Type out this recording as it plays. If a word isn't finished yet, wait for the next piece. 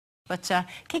But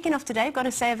kicking off today, I've got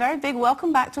to say a very big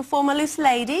welcome back to a former loose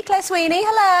lady, Claire Sweeney.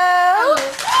 Hello.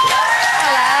 Hello.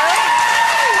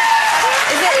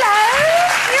 Is it hello?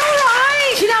 You're all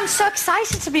right. Do you know, I'm so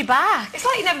excited to be back. It's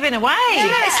like you've never been away.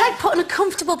 Yeah, it's like putting a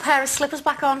comfortable pair of slippers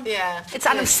back on. Yeah.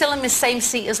 And I'm still in my same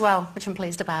seat as well, which I'm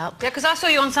pleased about. Yeah, because I saw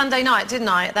you on Sunday night, didn't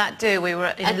I, at that do? We were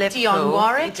in at Liverpool. Dionne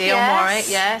Warwick, Warwick,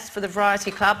 yes, for the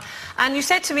Variety Club. And you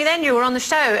said to me then you were on the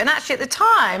show, and actually at the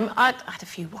time, I had a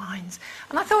few wines,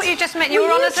 and I thought you just meant you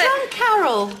were on as a... drunk,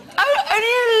 Carol? Oh, only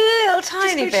a little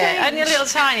tiny bit, only a little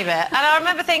tiny bit. And I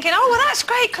remember thinking, oh, well, that's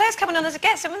great, Claire's coming on as a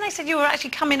guest. And when they said you were actually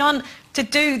coming on to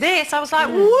do this, I was like,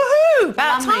 woohoo,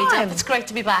 about time. It's great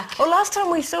to be back. Well, last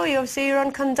time we saw you, obviously, you were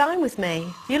on Condom with me.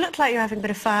 You looked like you were having a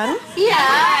bit of fun. Yeah,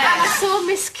 and I saw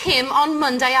Miss Kim on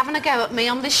Monday having a go at me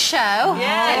on this show.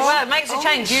 Yeah, well, it makes a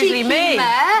change, usually me.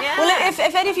 Yeah. Well,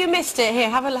 if any of you missed it, here,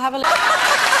 have a look.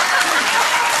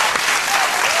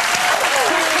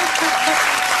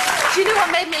 Do you know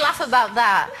what made me laugh about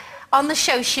that? On the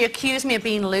show, she accused me of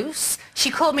being loose.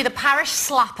 She called me the parish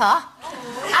slapper.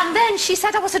 And then she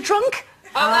said I was a drunk.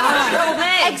 Oh, that's what she told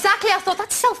me. Exactly. I thought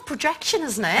that's self-projection,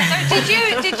 isn't it?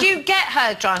 So did you get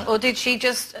her drunk, or did she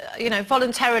just, you know,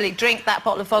 voluntarily drink that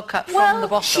bottle of vodka from the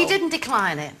bottle? She didn't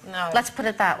decline it. No. Let's put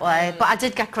it that way. But I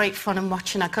did get great fun in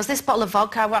watching her, because this bottle of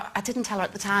vodka, well, I didn't tell her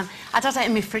at the time, I'd had it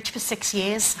in my fridge for 6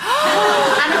 years.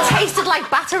 And it tasted like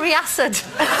battery acid.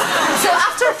 So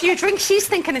after a few drinks, she's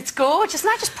thinking it's gorgeous,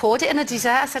 and I just poured it in a dessert.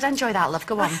 I said, enjoy that, love,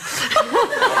 go on.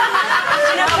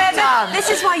 You know, this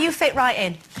is why you fit right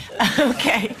in.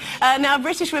 Okay. Now,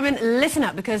 British women, listen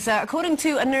up, because according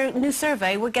to a new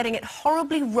survey, we're getting it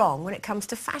horribly wrong when it comes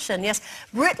to fashion. Yes,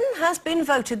 Britain has been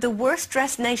voted the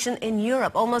worst-dressed nation in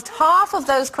Europe. Almost half of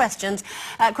those questioned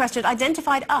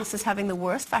identified us as having the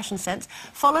worst fashion sense,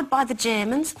 followed by the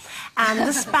Germans and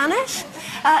the Spanish.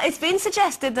 It's been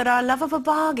suggested that our love of a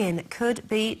bargain could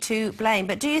be to blame.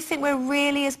 But do you think we're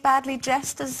really as badly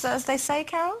dressed as they say,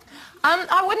 Carol?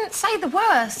 I wouldn't say the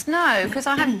worst, no, because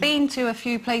I have been to a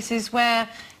few places where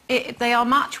they are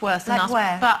much worse than us. Like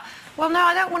where? But, well, no,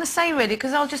 I don't want to say really,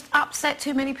 because I'll just upset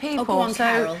too many people. Oh, go on,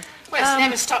 Carol. Well, it's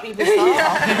never stopped you before. No,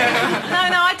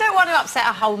 I don't want to upset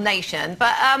a whole nation,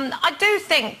 but I do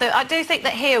think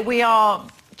that here we are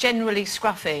generally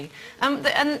scruffy, and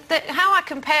how I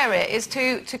compare it is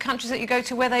to countries that you go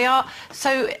to where they are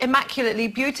so immaculately,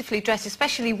 beautifully dressed,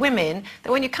 especially women,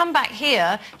 that when you come back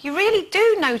here, you really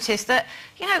do notice that,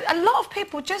 you know, a lot of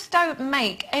people just don't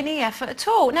make any effort at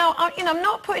all. Now, I'm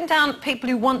not putting down people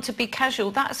who want to be casual,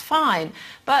 that's fine,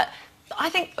 but I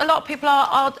think a lot of people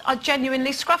are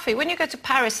genuinely scruffy. When you go to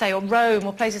Paris, say, or Rome,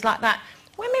 or places like that,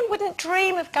 women wouldn't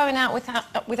dream of going out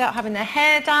without having their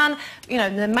hair done, you know,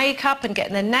 their makeup and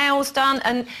getting their nails done,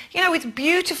 and, you know, with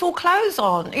beautiful clothes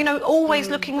on, you know, always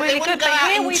looking really good. But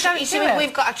here we don't do it.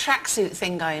 We've got a tracksuit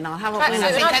thing going on, haven't we?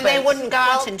 And they wouldn't go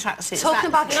out in tracksuits. Talking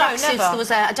about tracksuits, there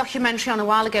was a documentary on a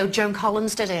while ago. Joan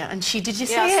Collins did it, and did you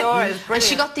see it? Yeah, I saw it. It was brilliant. And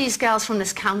she got these girls from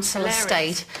this council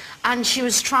estate, and she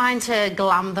was trying to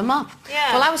glam them up.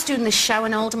 Yeah. Well, I was doing this show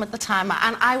in Oldham at the time,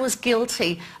 and I was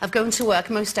guilty of going to work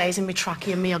most days in my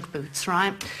trackie and my Ugg boots,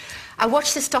 right? I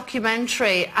watched this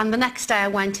documentary, and the next day I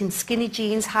went in skinny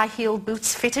jeans, high-heeled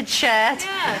boots, fitted shirt,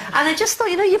 and I just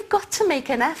thought, you know, you've got to make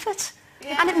an effort.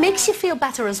 Yeah. And it makes you feel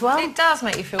better as well. It does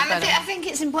make you feel better. I think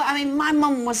it's important. I mean, my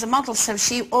mum was a model, so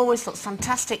she always looks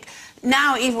fantastic.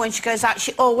 Now, even when she goes out,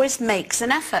 she always makes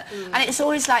an effort. And it's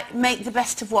always like, make the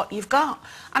best of what you've got.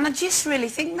 And I just really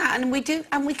think that, and we do,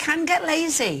 and we can get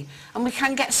lazy, and we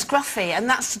can get scruffy, and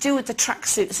that's to do with the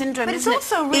tracksuit syndrome, But it's isn't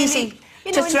also it? really Easy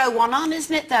to throw one on,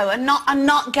 isn't it, though, and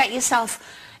not get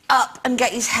yourself up and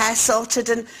get his hair sorted.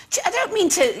 And I don't mean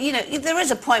to, you know, there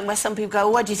is a point where some people go,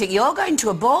 what do you think, you're going to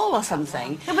a ball or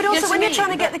something? No, but also when you're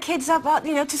trying to get the kids up,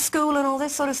 you know, to school and all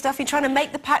this sort of stuff, you're trying to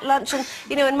make the packed lunch, and,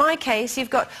 you know, in my case, you've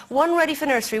got one ready for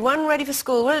nursery, one ready for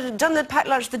school, done the packed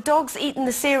lunch, the dog's eaten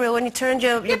the cereal when you turned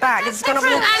your back. It's gone up.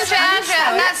 Andrea,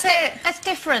 and that's it. That's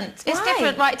different. It's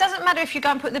different, right? It doesn't matter if you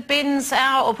go and put the bins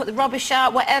out or put the rubbish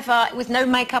out, whatever, with no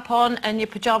makeup on and your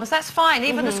pyjamas. That's fine.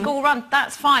 Even the school run,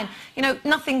 that's fine. You know,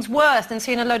 nothing's worse than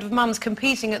seeing a load of mums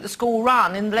competing at the school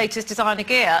run in the latest designer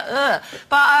gear. Ugh.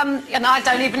 But and I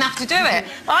don't even have to do it.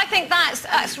 But I think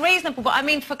that's reasonable. But I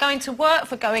mean, for going to work,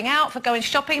 for going out, for going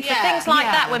shopping, for things like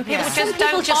that, when people just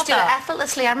don't just do it bother.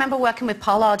 effortlessly. I remember working with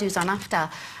Pollard, who's on after,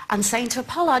 and saying to her,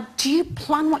 Pollard, do you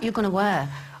plan what you're going to wear,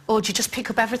 or do you just pick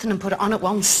up everything and put it on at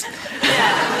once?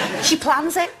 Yeah. She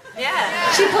plans it.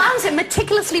 Yeah. She plans it,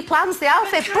 meticulously plans the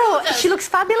outfit, but she looks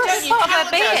fabulous. Don't you? Part of her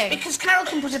Carol does, being. because Carol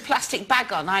can put a plastic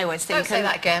bag on, I always think. Don't say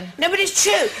that again. No, but it's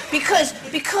true,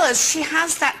 because she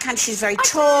has that kind, she's very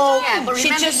tall. Yeah, but she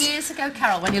remember years ago,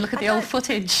 Carol, when you look at the old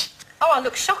footage, Oh, I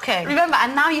look shocking. Remember,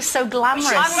 and now you're so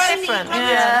glamorous. I'm different.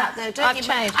 Yeah, I've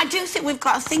changed. I do think we've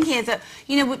got a thing here that,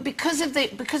 you know, because of the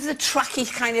tracky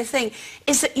kind of thing,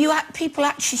 is that people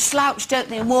actually slouch, don't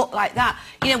they, and walk like that.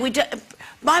 You know,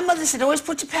 my mother said, always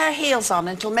put a pair of heels on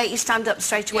and it'll make you stand up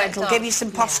straight away. It'll give you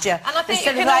some posture. And I think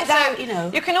instead of like that, you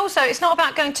know. You can also, it's not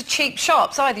about going to cheap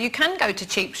shops either. You can go to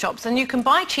cheap shops and you can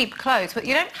buy cheap clothes, but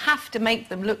you don't have to make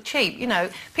them look cheap. You know,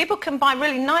 people can buy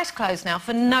really nice clothes now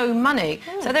for no money.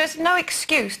 So there's no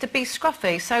excuse to be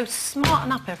scruffy. So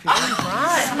smarten up, everyone.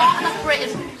 Right. Smarten up,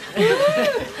 Britain.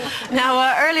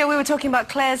 Now, earlier we were talking about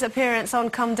Claire's appearance on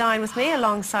Come Dine With Me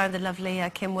alongside the lovely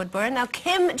Kim Woodburn. Now,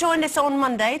 Kim joined us on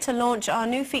Monday to launch our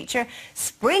new feature,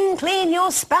 Spring Clean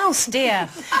Your Spouse, Dear.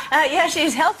 Yeah,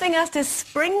 she's helping us to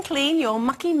spring clean your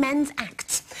mucky men's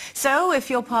acts. So, if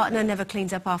your partner never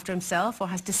cleans up after himself or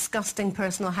has disgusting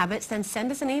personal habits, then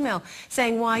send us an email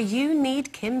saying why you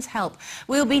need Kim's help.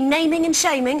 We'll be naming and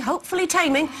shaming, hopefully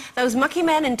taming, those mucky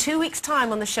men in 2 weeks'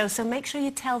 time on the show, so make sure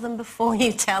you tell them before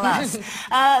you tell us.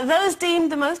 Those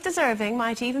deemed the most deserving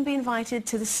might even be invited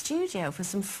to the studio for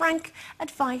some frank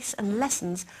advice and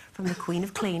lessons from the Queen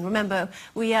of Clean. Remember,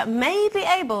 we may be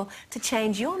able to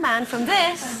change your man from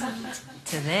this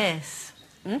to this.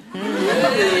 So email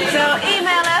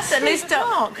us at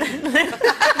loose.talk.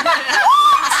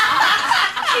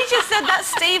 She just said that's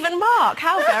Steve and Mark.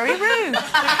 How very rude.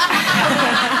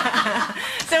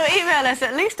 So email us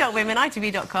at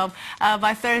loose.women@itv.com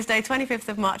by Thursday, 25th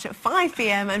of March at 5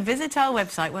 p.m. and visit our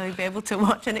website where you'll be able to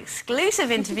watch an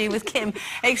exclusive interview with Kim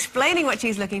explaining what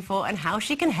she's looking for and how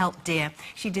she can help, dear.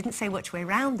 She didn't say which way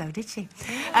round, though, did she?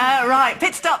 Right,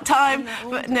 pit stop time.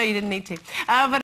 But, no, you didn't need to. But